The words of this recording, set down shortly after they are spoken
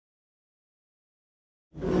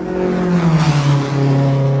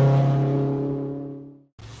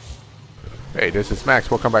this is Max.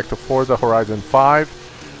 Welcome back to Forza Horizon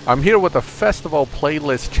 5. I'm here with a festival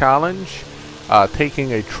playlist challenge,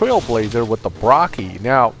 taking a Trailblazer with the Brocky.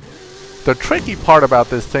 Now, the tricky part about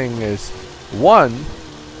this thing is, one,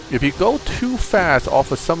 if you go too fast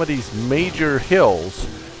off of some of these major hills,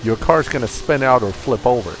 your car's going to spin out or flip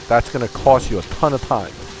over. That's going to cost you a ton of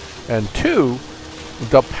time. And two,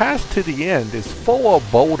 the path to the end is full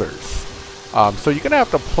of boulders. So you're going to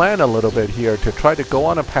have to plan a little bit here to try to go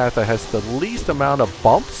on a path that has the least amount of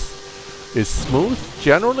bumps, is smooth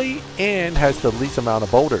generally, and has the least amount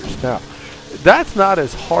of boulders. Now, that's not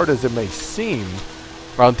as hard as it may seem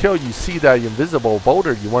until you see that invisible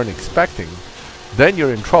boulder you weren't expecting. Then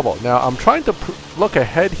you're in trouble. Now, I'm trying to look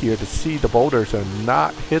ahead here to see the boulders and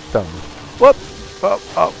not hit them. Whoop!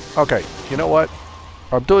 Okay, you know what?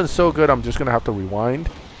 I'm doing so good, I'm just going to have to rewind.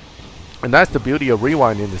 And that's the beauty of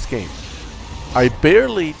rewind in this game. I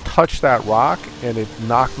barely touched that rock and it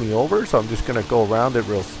knocked me over, so I'm just going to go around it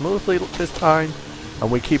real smoothly this time, and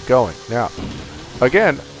we keep going. Now,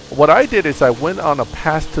 again, what I did is I went on a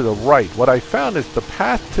path to the right. What I found is the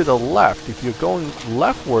path to the left, if you're going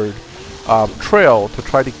leftward trail to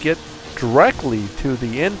try to get directly to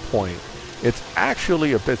the end point, it's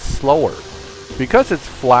actually a bit slower. Because it's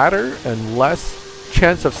flatter and less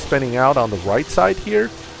chance of spinning out on the right side here,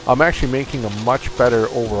 I'm actually making a much better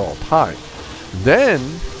overall time. Then,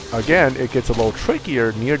 again, it gets a little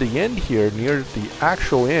trickier near the end here, near the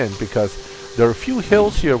actual end, because there are a few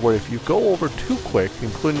hills here where if you go over too quick,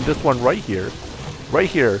 including this one right here,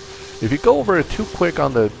 if you go over it too quick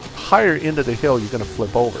on the higher end of the hill, you're going to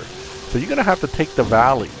flip over. So you're going to have to take the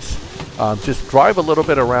valleys. Just drive a little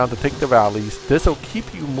bit around to take the valleys. This will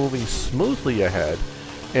keep you moving smoothly ahead,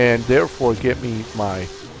 and therefore get me my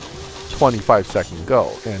 25-second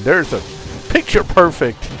go. And there's a picture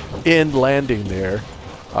perfect end landing there,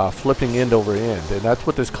 flipping end over end, and that's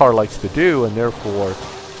what this car likes to do, and therefore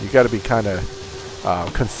you got to be kind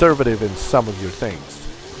of conservative in some of your things.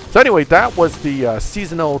 So anyway, that was the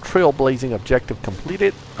seasonal trailblazing objective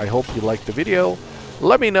completed. I hope you liked the video.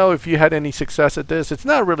 Let me know if you had any success at this. It's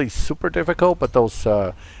not really super difficult, but those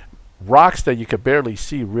rocks that you could barely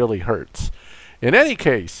see really hurts. In any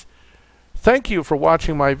case, thank you for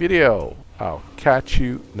watching my video. I'll catch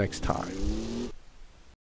you next time.